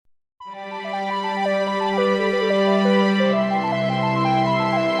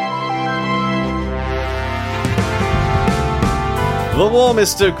The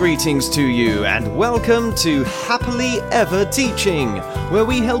warmest of greetings to you, and welcome to Happily Ever Teaching, where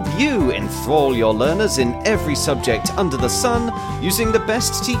we help you enthrall your learners in every subject under the sun using the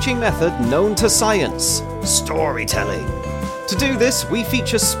best teaching method known to science, storytelling. To do this, we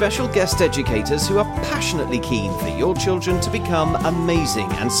feature special guest educators who are passionately keen for your children to become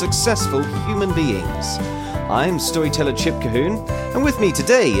amazing and successful human beings. I'm storyteller Chip Cahoon, and with me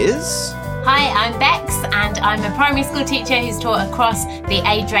today is... Hi, I'm Bex, and I'm a primary school teacher who's taught across the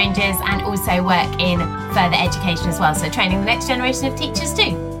age ranges and also work in further education as well, so training the next generation of teachers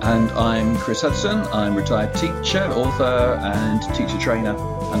too. And I'm Chris Hudson. I'm a retired teacher, author and teacher trainer,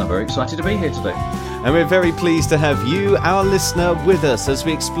 and I'm very excited to be here today. And we're very pleased to have you, our listener, with us as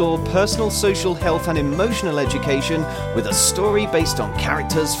we explore personal, social, health and emotional education with a story based on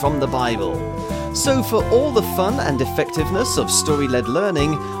characters from the Bible. So for all the fun and effectiveness of story-led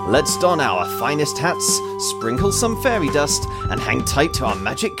learning, let's don our finest hats, sprinkle some fairy dust, and hang tight to our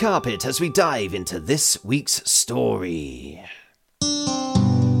magic carpet as we dive into this week's story.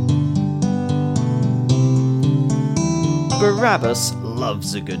 Barabbas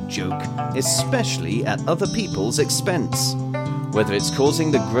loves a good joke, especially at other people's expense. Whether it's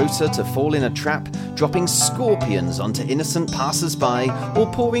causing the grocer to fall in a trap, dropping scorpions onto innocent passers-by, or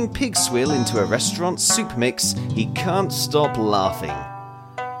pouring pig swill into a restaurant's soup mix, he can't stop laughing.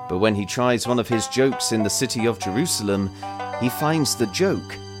 But when he tries one of his jokes in the city of Jerusalem, he finds the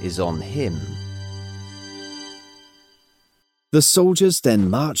joke is on him. The soldiers then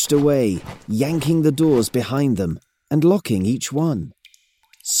marched away, yanking the doors behind them and locking each one.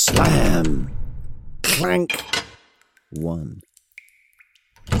 Slam! Clank! 1.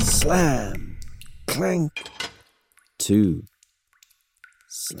 Slam! Clank! 2.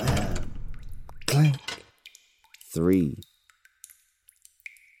 Slam! Clank! 3.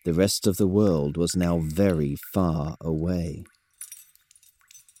 The rest of the world was now very far away.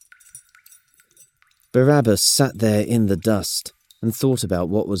 Barabbas sat there in the dust and thought about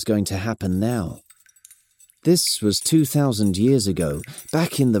what was going to happen now. This was 2,000 years ago,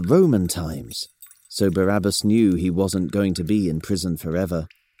 back in the Roman times, so Barabbas knew he wasn't going to be in prison forever.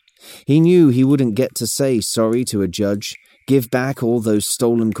 He knew he wouldn't get to say sorry to a judge, give back all those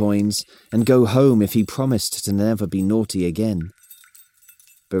stolen coins, and go home if he promised to never be naughty again.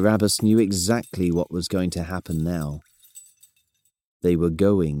 Barabbas knew exactly what was going to happen now. They were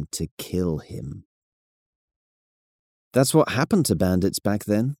going to kill him. That's what happened to bandits back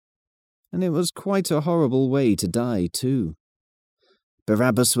then. And it was quite a horrible way to die, too.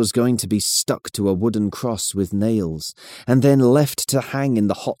 Barabbas was going to be stuck to a wooden cross with nails, and then left to hang in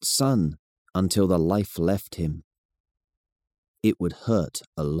the hot sun until the life left him. It would hurt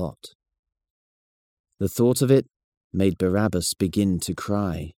a lot. The thought of it made Barabbas begin to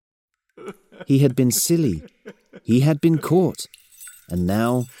cry. He had been silly. He had been caught, and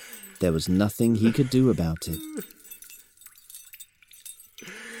now there was nothing he could do about it.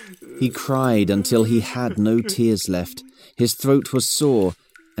 He cried until he had no tears left. His throat was sore,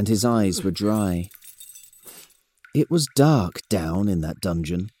 and his eyes were dry. It was dark down in that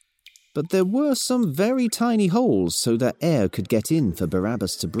dungeon, but there were some very tiny holes so that air could get in for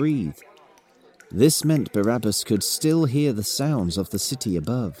Barabbas to breathe. This meant Barabbas could still hear the sounds of the city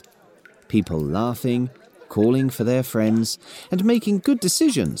above. People laughing, calling for their friends, and making good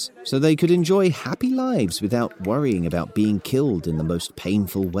decisions so they could enjoy happy lives without worrying about being killed in the most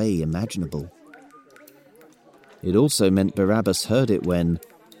painful way imaginable. It also meant Barabbas heard it when,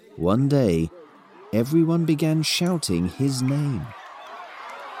 one day, everyone began shouting his name.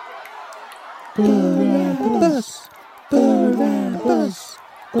 Barabbas! Barabbas!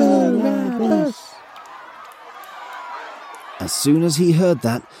 Barabbas! As soon as he heard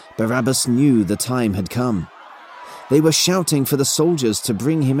that, Barabbas knew the time had come. They were shouting for the soldiers to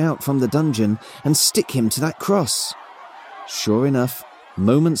bring him out from the dungeon and stick him to that cross. Sure enough,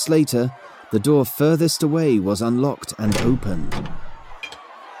 moments later, the door furthest away was unlocked and opened.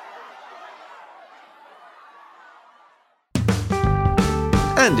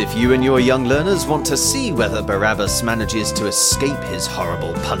 And if you and your young learners want to see whether Barabbas manages to escape his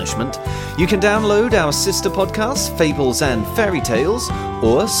horrible punishment, you can download our sister podcast, Fables and Fairy Tales,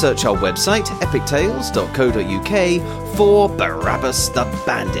 or search our website, epictales.co.uk, for Barabbas the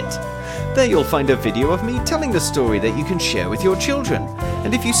Bandit. There you'll find a video of me telling the story that you can share with your children.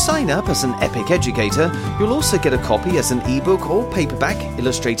 And if you sign up as an Epic Educator, you'll also get a copy as an ebook or paperback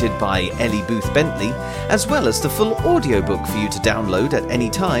illustrated by Ellie Booth Bentley, as well as the full audiobook for you to download at any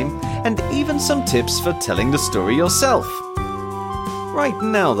time, and even some tips for telling the story yourself. Right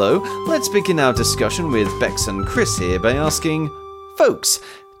now, though, let's begin our discussion with Bex and Chris here by asking, folks,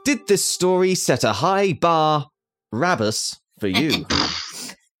 did this story set a high bar, Barabbas, for you?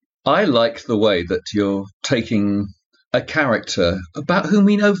 I like the way that you're taking a character about whom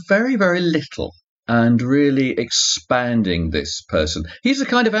we know very, very little and really expanding this person. He's a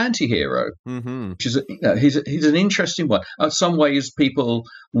kind of anti-hero, which is he's an interesting one. In some ways, people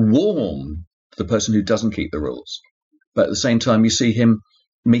warn the person who doesn't keep the rules, but at the same time, you see him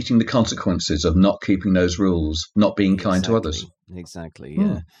meeting the consequences of not keeping those rules, not being kind to others. Exactly,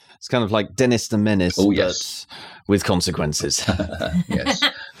 yeah. It's kind of like Dennis the Menace, but with consequences. Yes.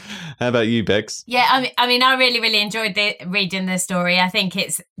 How about you, Bex? Yeah, I mean, I really, really enjoyed reading the story. I think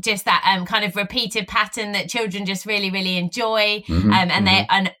it's just that kind of repeated pattern that children just really, really enjoy.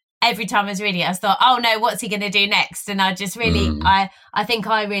 And every time I was reading it, I thought, oh no, what's he going to do next? And I just really, I think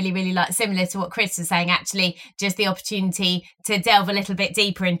I really, really like, similar to what Chris was saying, actually, just the opportunity to delve a little bit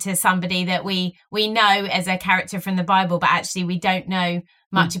deeper into somebody that we know as a character from the Bible, but actually we don't know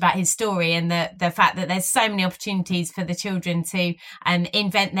much about his story, and the fact that there's so many opportunities for the children to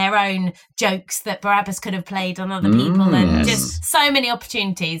invent their own jokes that Barabbas could have played on other people, and just so many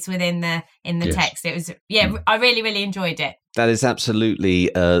opportunities within the text. It was, I really, really enjoyed it. That is absolutely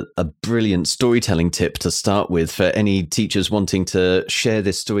a brilliant storytelling tip to start with for any teachers wanting to share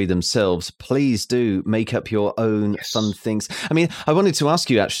this story themselves. Please do make up your own fun things. I mean, I wanted to ask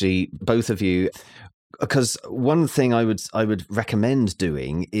you, actually, both of you, because one thing I would recommend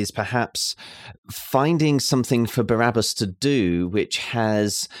doing is perhaps finding something for Barabbas to do which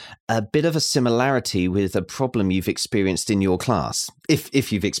has a bit of a similarity with a problem you've experienced in your class,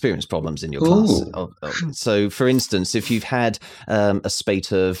 if you've experienced problems in your class. So, for instance, if you've had a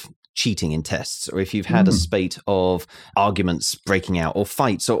spate of cheating in tests, or if you've had a spate of arguments breaking out, or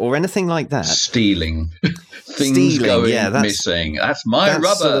fights, or anything like that. Stealing. Things going missing. That's my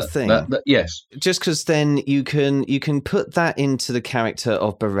rubber. Sort of thing. Yes. Just because then you can put that into the character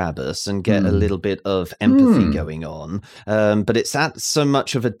of Barabbas and get a little bit of empathy going on. But it's at so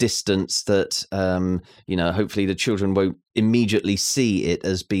much of a distance that, hopefully the children won't immediately see it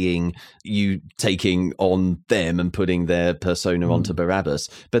as being you taking on them and putting their persona onto Barabbas.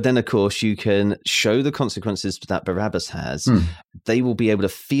 But then, of course, you can show the consequences that Barabbas has. They will be able to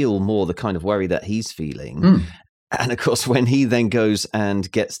feel more the kind of worry that he's feeling. And of course, when he then goes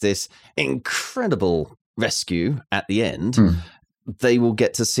and gets this incredible rescue at the end, they will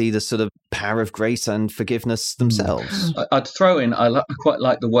get to see the sort of power of grace and forgiveness themselves. I'd throw in, I quite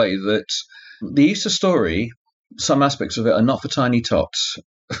like the way that the Easter story, some aspects of it are not for tiny tots.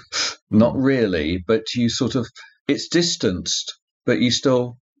 Not really, but you sort of, it's distanced, but you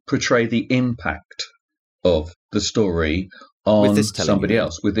still portray the impact of the story on somebody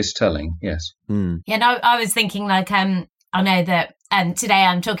else with this telling. Yes. Yeah, no, I was thinking I know that today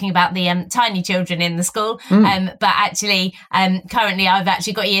I'm talking about the tiny children in the school, but actually currently I've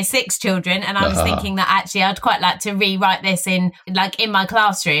actually got year 6 children, and I was thinking that actually I'd quite like to rewrite this in my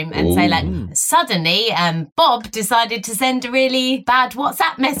classroom and say suddenly Bob decided to send a really bad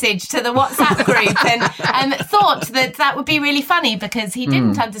WhatsApp message to the WhatsApp group and thought that would be really funny because he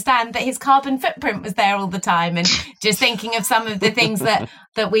didn't understand that his carbon footprint was there all the time, and just thinking of some of the things that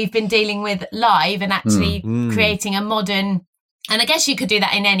we've been dealing with live and actually creating a modern. And I guess you could do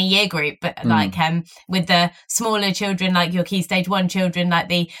that in any year group, but with the smaller children, like your Key Stage 1 children, like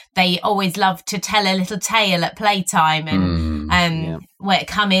they always love to tell a little tale at playtime and where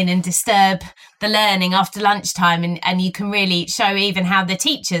come in and disturb the learning after lunchtime, and you can really show even how the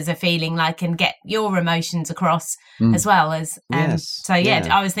teachers are feeling like and get your emotions across as well as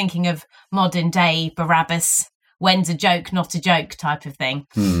I was thinking of modern day Barabbas. When's a joke, not a joke type of thing.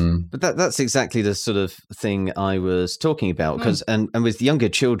 But that's exactly the sort of thing I was talking about. Because and with younger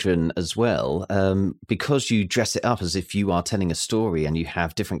children as well, because you dress it up as if you are telling a story and you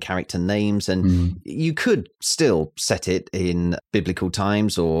have different character names, and you could still set it in biblical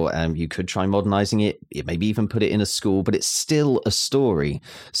times, or you could try modernizing it, maybe even put it in a school, but it's still a story.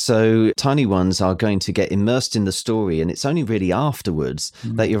 So tiny ones are going to get immersed in the story, and it's only really afterwards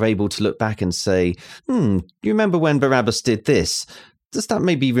that you're able to look back and say, you remember when Barabbas did this? Does that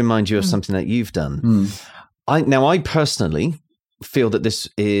maybe remind you of something that you've done? I personally feel that this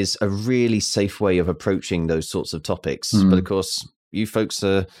is a really safe way of approaching those sorts of topics. But of course, you folks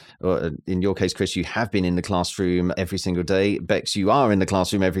are, or in your case, Chris, you have been in the classroom every single day. Bex, you are in the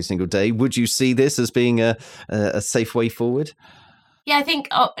classroom every single day. Would you see this as being a safe way forward? Yeah, I think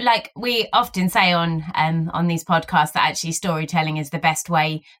like we often say on these podcasts that actually storytelling is the best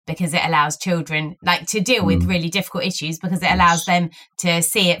way because it allows children like to deal with really difficult issues, because it allows them to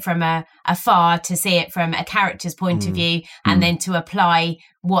see it from afar, to see it from a character's point of view, and then to apply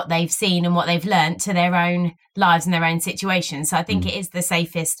what they've seen and what they've learnt to their own lives and their own situations. So I think it is the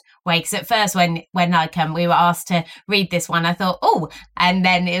safest way. Because at first, when we were asked to read this one, I thought, oh, and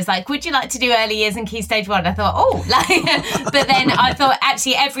then it was like, would you like to do early years and Key Stage 1? I thought, oh, but then I thought,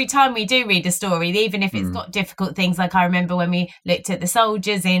 actually, every time we do read a story, even if it's got difficult things, like I remember when we looked at the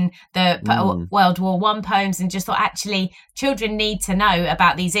soldiers in the World War I poems, and just thought, actually, children need to know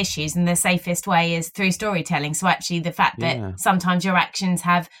about these issues, and the safest way is through storytelling. So actually, the fact that sometimes your actions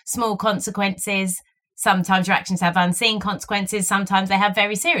have small consequences, sometimes your actions have unseen consequences, sometimes they have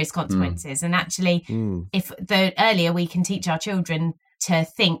very serious consequences. And actually, if the earlier we can teach our children to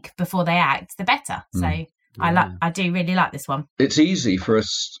think before they act, the better. So I do really like this one. It's easy for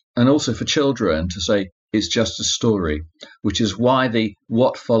us, and also for children, to say it's just a story, which is why the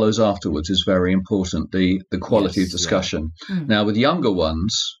what follows afterwards is very important, the quality of discussion. Now, with younger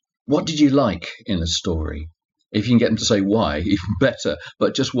ones, what did you like in a story? If you can get them to say why, even better.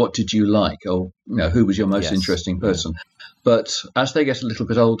 But just what did you like? Or who was your most interesting person? But as they get a little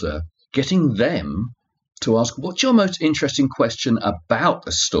bit older, getting them to ask, what's your most interesting question about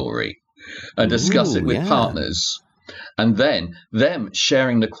the story? And discuss it with partners. And then them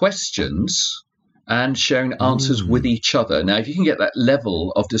sharing the questions and sharing answers with each other. Now, if you can get that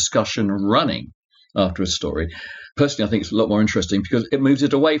level of discussion running after a story, personally, I think it's a lot more interesting, because it moves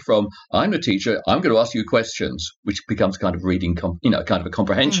it away from, I'm the teacher, I'm going to ask you questions, which becomes kind of reading, kind of a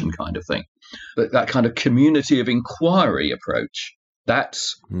comprehension kind of thing. But that kind of community of inquiry approach,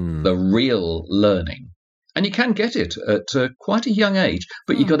 that's the real learning. And you can get it at quite a young age,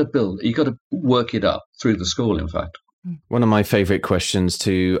 but you've got to work it up through the school, in fact. One of my favourite questions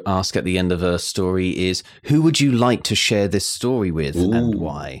to ask at the end of a story is, who would you like to share this story with and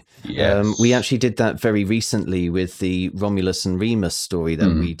why? Yes. We actually did that very recently with the Romulus and Remus story that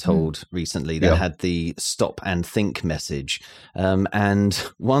we told recently that had the stop and think message. And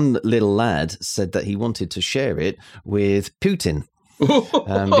one little lad said that he wanted to share it with Putin.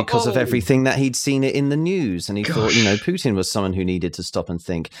 Because of everything that he'd seen it in the news, and he thought, Putin was someone who needed to stop and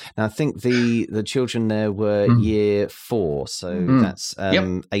think. Now, I think the children there were year 4, so that's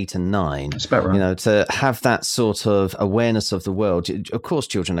 8 and 9. That's about right. To have that sort of awareness of the world. Of course,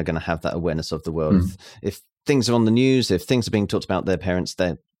 children are going to have that awareness of the world. If things are on the news, if things are being talked about their parents,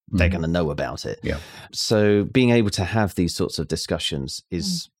 they're going to know about it. Yeah. So being able to have these sorts of discussions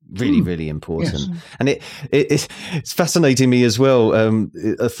is really, really important. Yes. And it's fascinating me as well.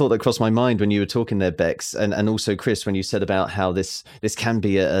 A thought that crossed my mind when you were talking there, Bex, and also Chris, when you said about how this can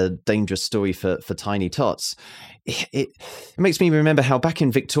be a dangerous story for tiny tots. It makes me remember how back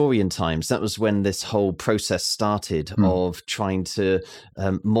in Victorian times, that was when this whole process started of trying to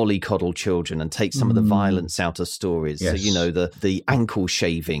mollycoddle children and take some of the violence out of stories. Yes. So, the ankle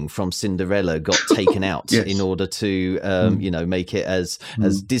shaving from Cinderella got taken out in order to, make it as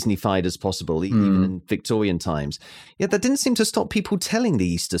Disney-fied as possible, even in Victorian times. Yet that didn't seem to stop people telling the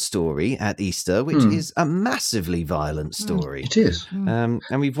Easter story at Easter, which is a massively violent story. It is. And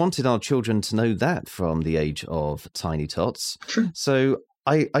we've wanted our children to know that from the age of tiny tots. True. So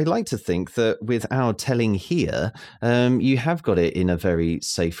I like to think that with our telling here, you have got it in a very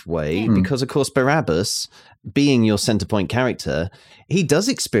safe way, because, of course, Barabbas, being your centre point character, he does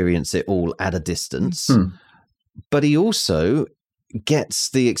experience it all at a distance, but he also gets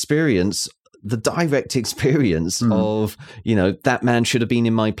the direct experience of, that man should have been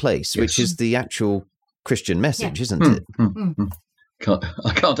in my place, which is the actual Christian message, isn't it?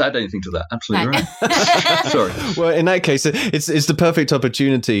 I can't add anything to that. Absolutely right. Sorry. Well, in that case, it's the perfect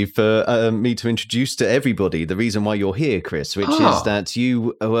opportunity for me to introduce to everybody the reason why you're here, Chris, which is that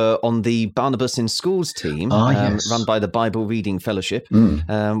you were on the Barnabas in Schools team, run by the Bible Reading Fellowship,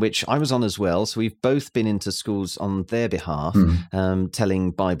 which I was on as well. So we've both been into schools on their behalf, telling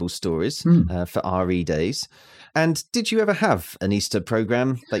Bible stories for RE days. And did you ever have an Easter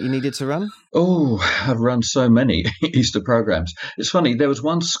program that you needed to run? Oh, I've run so many Easter programs. It's funny, there was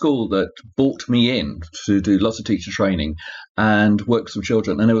one school that brought me in to do lots of teacher training and work with some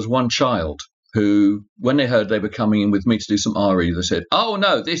children. And there was one child who, when they heard they were coming in with me to do some RE, they said, oh,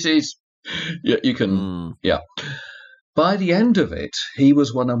 no, this is, you can, By the end of it, he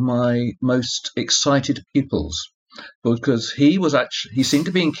was one of my most excited pupils, because he seemed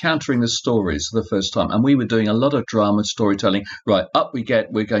to be encountering the stories for the first time, and we were doing a lot of drama storytelling. Right, we're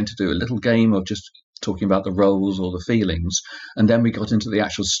going to do a little game of just talking about the roles or the feelings, and then we got into the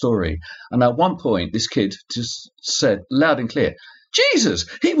actual story. And at one point, this kid just said loud and clear, Jesus,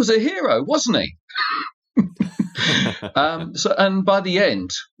 he was a hero, wasn't he? And by the end,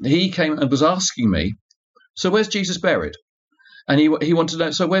 he came and was asking me, so where's Jesus buried? And he wanted to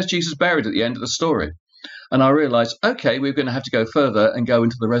know, so where's Jesus buried at the end of the story? And I realised, okay, we're going to have to go further and go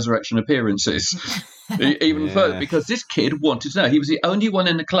into the resurrection appearances even further, because this kid wanted to know. He was the only one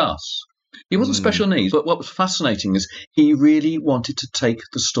in the class. He wasn't special needs, but what was fascinating is he really wanted to take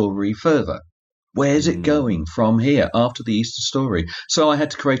the story further. Where's it going from here after the Easter story? So I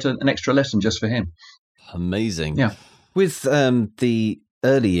had to create an extra lesson just for him. Amazing. Yeah. With the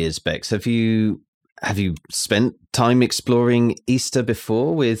early years, Bex, have you spent time exploring Easter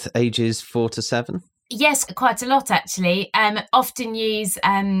before with ages 4 to 7? Yes, quite a lot actually. Often use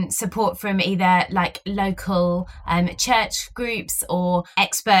support from either like local church groups or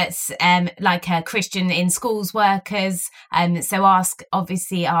experts like Christian in Schools workers. So ask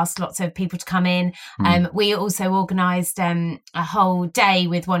lots of people to come in. We also organised a whole day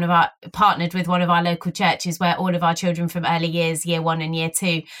partnered with one of our local churches where all of our children from early years, year 1 and year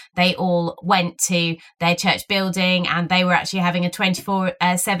 2, they all went to their church building, and they were actually having a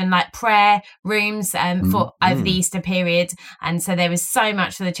 24/7 like prayer rooms for over the Easter period, and so there was so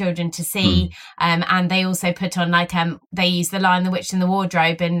much for the children to see. And they also put on they used The Lion, the Witch and the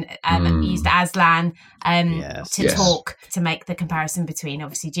Wardrobe, and used Aslan to talk, to make the comparison between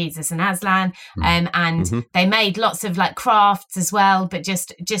obviously Jesus and Aslan. And they made lots of like crafts as well, but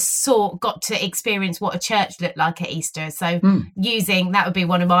just got to experience what a church looked like at Easter. So using that would be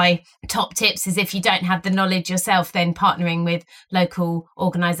one of my top tips, is if you don't have the knowledge yourself, then partnering with local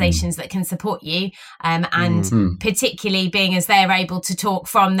organisations that can support you. And particularly being as they're able to talk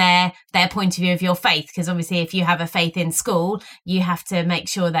from their point of view of your faith, because obviously if you have a faith in school, you have to make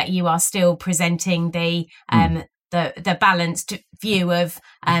sure that you are still presenting the balanced view of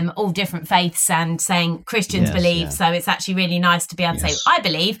all different faiths, and saying Christians believe. So it's actually really nice to be able to say, I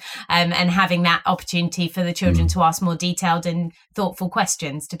believe, and having that opportunity for the children to ask more detailed and thoughtful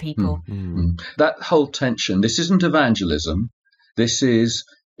questions to people. That whole tension, this isn't evangelism. This is,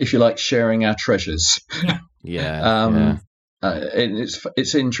 if you like, sharing our treasures.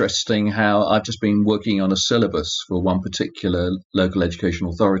 It's interesting how I've just been working on a syllabus for one particular local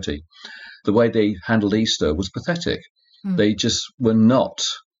educational authority. The way they handled Easter was pathetic. They just were not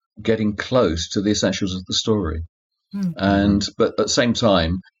getting close to the essentials of the story. But at the same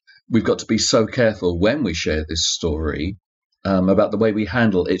time, we've got to be so careful when we share this story about the way we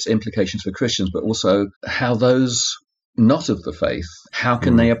handle its implications for Christians, but also how those not of the faith, how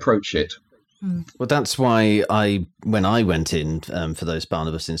can they approach it? Well, that's why when I went in for those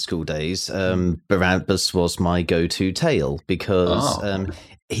Barnabas in School days, Barabbas was my go-to tale, because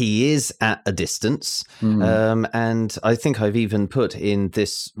he is at a distance. And I think I've even put in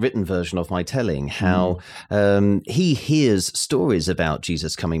this written version of my telling how he hears stories about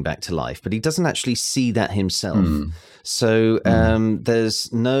Jesus coming back to life, but he doesn't actually see that himself. So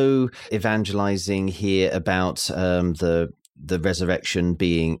there's no evangelizing here about the resurrection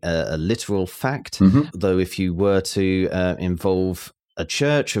being a literal fact, though if you were to involve a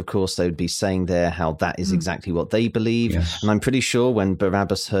church, of course, they would be saying there how that is exactly what they believe. And I'm pretty sure when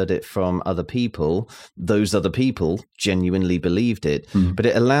Barabbas heard it from other people, those other people genuinely believed it. But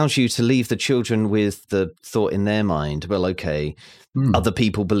it allows you to leave the children with the thought in their mind, well, okay, other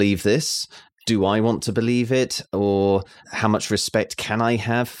people believe this. Do I want to believe it? Or how much respect can I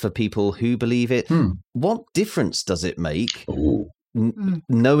have for people who believe it? What difference does it make?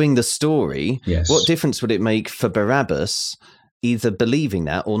 Knowing the story, what difference would it make for Barabbas either believing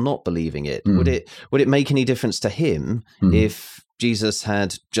that or not believing it? Would it make any difference to him if Jesus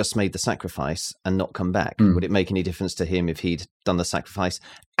had just made the sacrifice and not come back? Would it make any difference to him if he'd done the sacrifice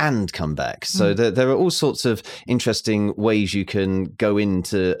and come back? So there are all sorts of interesting ways you can go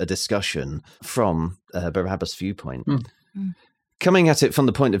into a discussion from Barabbas' viewpoint. Coming at it from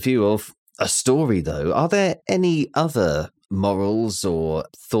the point of view of a story, though, are there any other morals or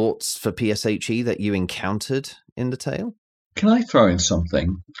thoughts for PSHE that you encountered in the tale? Can I throw in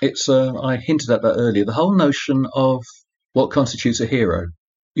something? It's I hinted at that earlier, the whole notion of what constitutes a hero.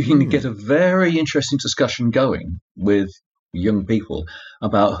 You can get a very interesting discussion going with young people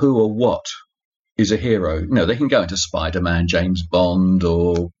about who or what is a hero. They can go into Spider-Man, James Bond,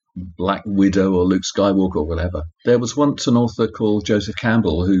 or Black Widow, or Luke Skywalker, or whatever. There was once an author called Joseph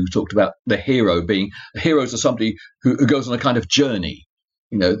Campbell who talked about the hero being, heroes are somebody who goes on a kind of journey.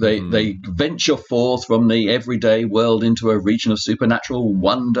 They venture forth from the everyday world into a region of supernatural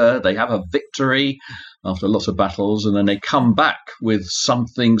wonder. They have a victory after lots of battles, and then they come back with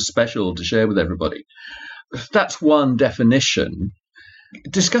something special to share with everybody. That's one definition.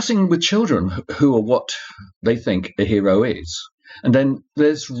 Discussing with children who or what they think a hero is. And then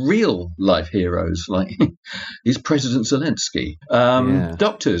there's real life heroes, like is President Zelensky,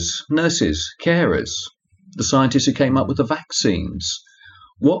 doctors, nurses, carers, the scientists who came up with the vaccines.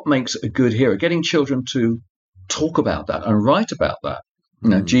 what makes a good hero? Getting children to talk about that and write about that.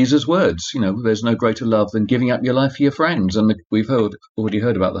 Jesus' words, there's no greater love than giving up your life for your friends. And we've already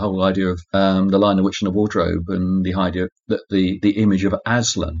heard about the whole idea of The Lion, the Witch and the Wardrobe, and the idea that the image of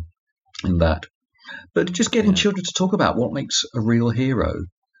Aslan in that. But just getting children to talk about what makes a real hero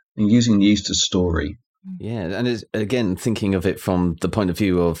and using the Easter story. Yeah, and it's, again, thinking of it from the point of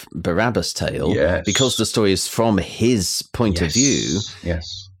view of Barabbas' tale, yes. because the story is from his point of view,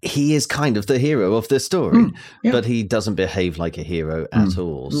 he is kind of the hero of the story, but he doesn't behave like a hero at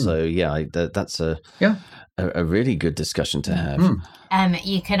all. So, that's a really good discussion to have.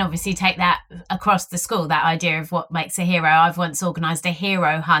 You can obviously take that across the school, that idea of what makes a hero. I've once organised a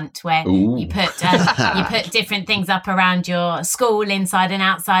hero hunt where you put different things up around your school, inside and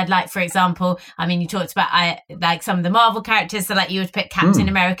outside. Like, for example, you talked about like some of the Marvel characters. So like you would put Captain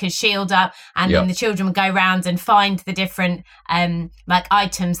America's shield up, and then the children would go around and find the different like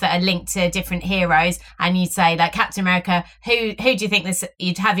items that are linked to different heroes. And you'd say, like, Captain America, who do you think this?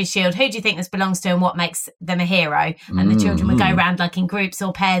 You'd have his shield. Who do you think this belongs to, and what makes them a hero? And the children would go around like in groups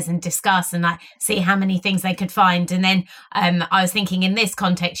or pairs and discuss and like see how many things they could find. And then I was thinking in this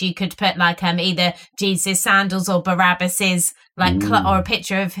context you could put like either Jesus' sandals or Barabbas's like or a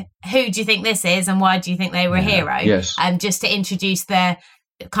picture of who do you think this is and why do you think they were a hero, just to introduce the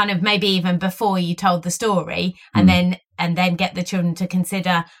kind of maybe even before you told the story, and then get the children to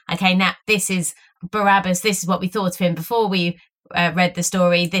consider, okay, now this is Barabbas, this is what we thought of him before we read the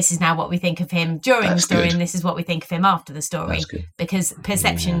story, this is now what we think of him during the story, and this is what we think of him after the story. Because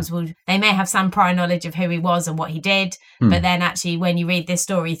perceptions they may have some prior knowledge of who he was and what he did, but then actually when you read this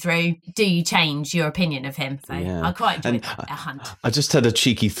story through, do you change your opinion of him? So I quite enjoyed a hunt. I just had a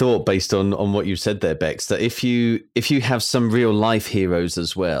cheeky thought based on what you said there, Bex, that if you have some real life heroes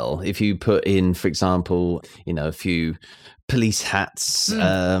as well, if you put in, for example, a few police hats,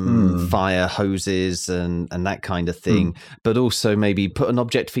 fire hoses and that kind of thing, but also maybe put an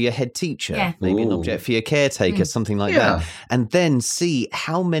object for your head teacher, maybe an object for your caretaker, something like that, and then see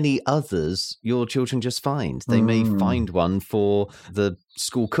how many others your children just find. They may find one for the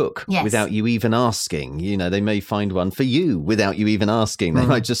school cook without you even asking. They may find one for you without you even asking. They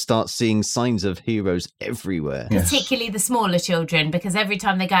might just start seeing signs of heroes everywhere. Particularly the smaller children, because every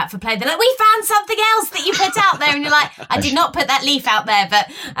time they go out for play, they're like, we found something else that you put out there, and you're like, I did not put that leaf out there,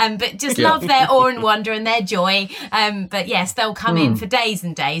 but just love their awe and wonder and their joy. But yes, they'll come in for days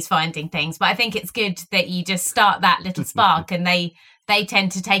and days finding things, but I think it's good that you just start that little spark, and they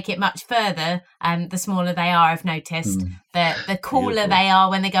tend to take it much further. The smaller they are, I've noticed, the cooler they are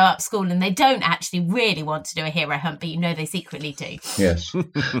when they go up school, and they don't actually really want to do a hero hunt, but they secretly do. Yes.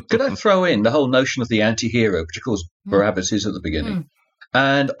 Could I throw in the whole notion of the anti-hero, which of course Barabbas is at the beginning.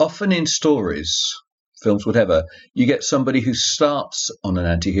 And often in stories, films, whatever, you get somebody who starts on an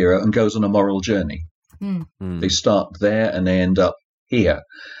anti-hero and goes on a moral journey. They start there and they end up here.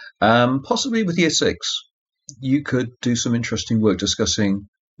 Possibly with Year 6. You could do some interesting work discussing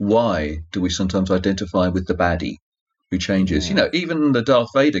why do we sometimes identify with the baddie who changes. Even the Darth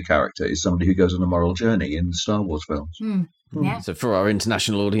Vader character is somebody who goes on a moral journey in the Star Wars films. So for our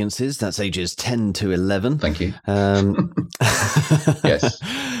international audiences, that's ages 10 to 11. Thank you. Yes.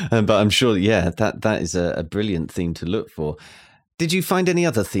 But I'm sure, that is a brilliant theme to look for. Did you find any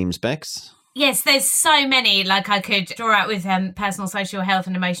other themes, Bex? Yes, there's so many, like I could draw out with personal, social health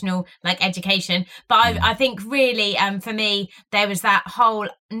and emotional, like education. But I think really, for me, there was that whole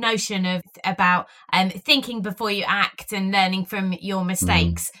notion of about thinking before you act and learning from your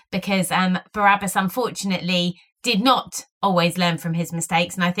mistakes, because Barabbas, unfortunately, did not always learn from his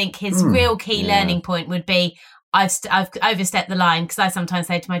mistakes. And I think his real key learning point would be, I've overstepped the line, because I sometimes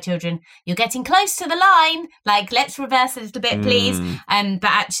say to my children, you're getting close to the line, like, let's reverse a little bit, please. But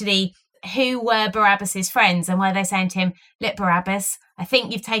actually, who were Barabbas's friends, and were they saying to him, look, Barabbas, I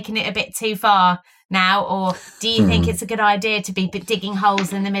think you've taken it a bit too far now, or do you think it's a good idea to be digging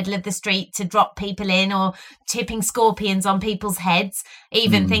holes in the middle of the street to drop people in, or tipping scorpions on people's heads?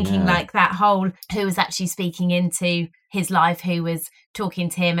 Even thinking like that whole, who was actually speaking into his life, who was talking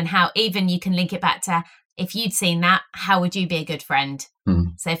to him, and how even you can link it back to, if you'd seen that, how would you be a good friend?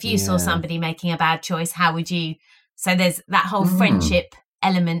 So if you saw somebody making a bad choice, how would you? So there's that whole friendship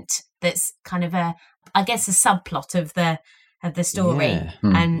element that's kind of a subplot of the story.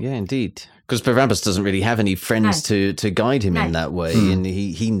 And indeed, because Barabbas doesn't really have any friends to guide him in that way, and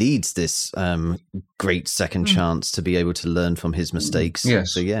he needs this great second chance to be able to learn from his mistakes.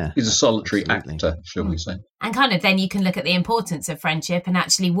 Yes. So he's a solitary actor, shall we say? And kind of then you can look at the importance of friendship, and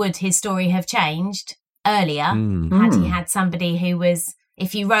actually, would his story have changed earlier had he had somebody who was,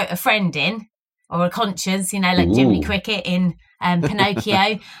 if you wrote a friend in, or a conscience, like Jiminy Cricket in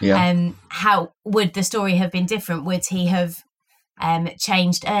Pinocchio, how would the story have been different? Would he have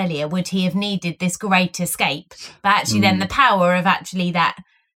changed earlier? Would he have needed this great escape? But actually then the power of actually that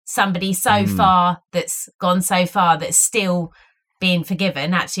somebody so far that's gone so far that's still being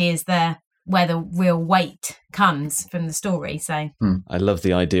forgiven actually is where the real weight comes from the story. So I love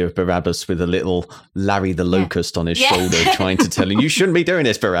the idea of Barabbas with a little Larry the Locust on his shoulder trying to tell him, you shouldn't be doing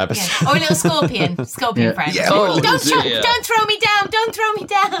this, Barabbas. Or a little scorpion friend. Don't throw me down, throw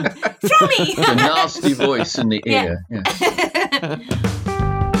me. The nasty voice in the ear.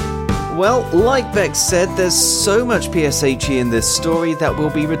 Well, like Bex said, there's so much PSHE in this story that we'll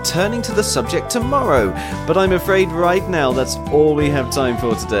be returning to the subject tomorrow, but I'm afraid right now that's all we have time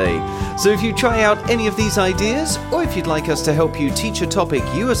for today. So if you try out any of these ideas, or if you'd like us to help you teach a topic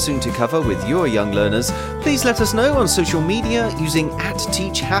you are soon to cover with your young learners, please let us know on social media using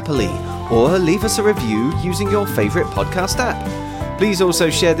 @TeachHappily, or leave us a review using your favourite podcast app. Please also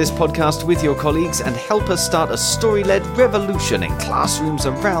share this podcast with your colleagues and help us start a story-led revolution in classrooms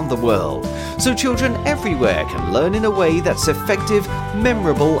around the world, so children everywhere can learn in a way that's effective,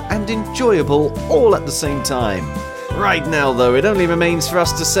 memorable and enjoyable all at the same time. Right now, though, it only remains for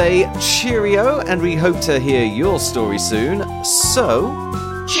us to say cheerio, and we hope to hear your story soon.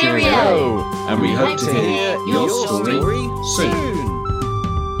 So, cheerio! And we hope to hear your story soon.